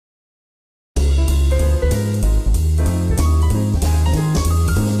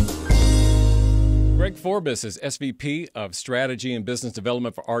Greg Fobis is SVP of Strategy and Business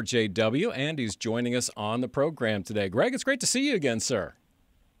Development for RJW, and he's joining us on the program today. Greg, it's great to see you again, sir.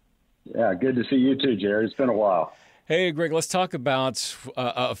 Yeah, good to see you too, Jared. It's been a while. Hey, Greg, let's talk about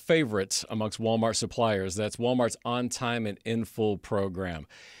a favorite amongst Walmart suppliers. That's Walmart's On Time and In Full program.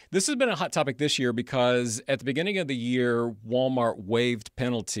 This has been a hot topic this year because at the beginning of the year, Walmart waived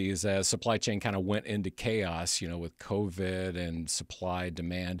penalties as supply chain kind of went into chaos, with COVID and supply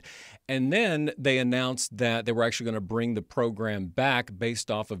demand. And then they announced that they were actually going to bring the program back based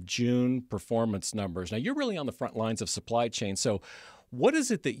off of June performance numbers. Now, you're really on the front lines of supply chain. So what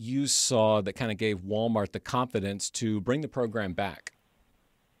is it that you saw that kind of gave Walmart the confidence to bring the program back?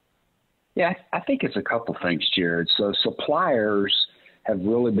 Yeah, I think it's a couple things, Jared. So suppliers have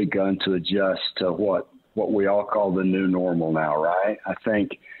really begun to adjust to what we all call the new normal now, right? I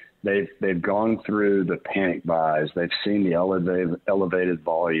think they've gone through the panic buys. They've seen the elevated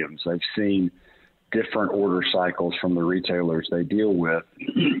volumes. They've seen different order cycles from the retailers they deal with,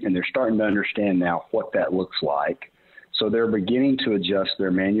 and they're starting to understand now what that looks like. So they're beginning to adjust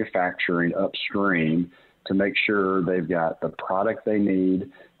their manufacturing upstream to make sure they've got the product they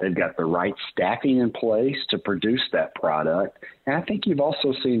need, they've got the right staffing in place to produce that product. And I think you've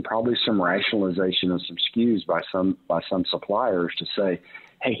also seen probably some rationalization of some SKUs by some suppliers to say,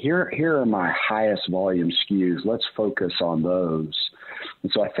 hey, here are my highest volume SKUs. Let's focus on those.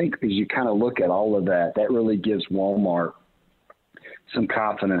 And so I think as you kind of look at all of that, that really gives Walmart some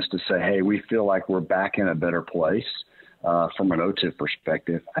confidence to say, hey, we feel like we're back in a better place. From an OTIF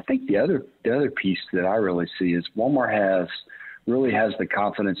perspective. I think the other piece that I really see is Walmart really has the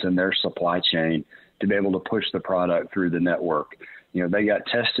confidence in their supply chain to be able to push the product through the network. They got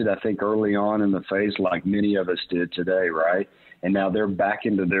tested, I think, early on in the phase like many of us did today, right? And now they're back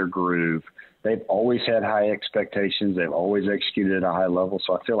into their groove. They've always had high expectations. They've always executed at a high level.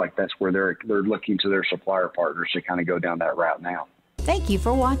 So I feel like that's where they're looking to their supplier partners to kind of go down that route now. Thank you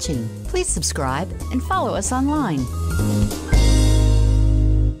for watching. Please subscribe and follow us online.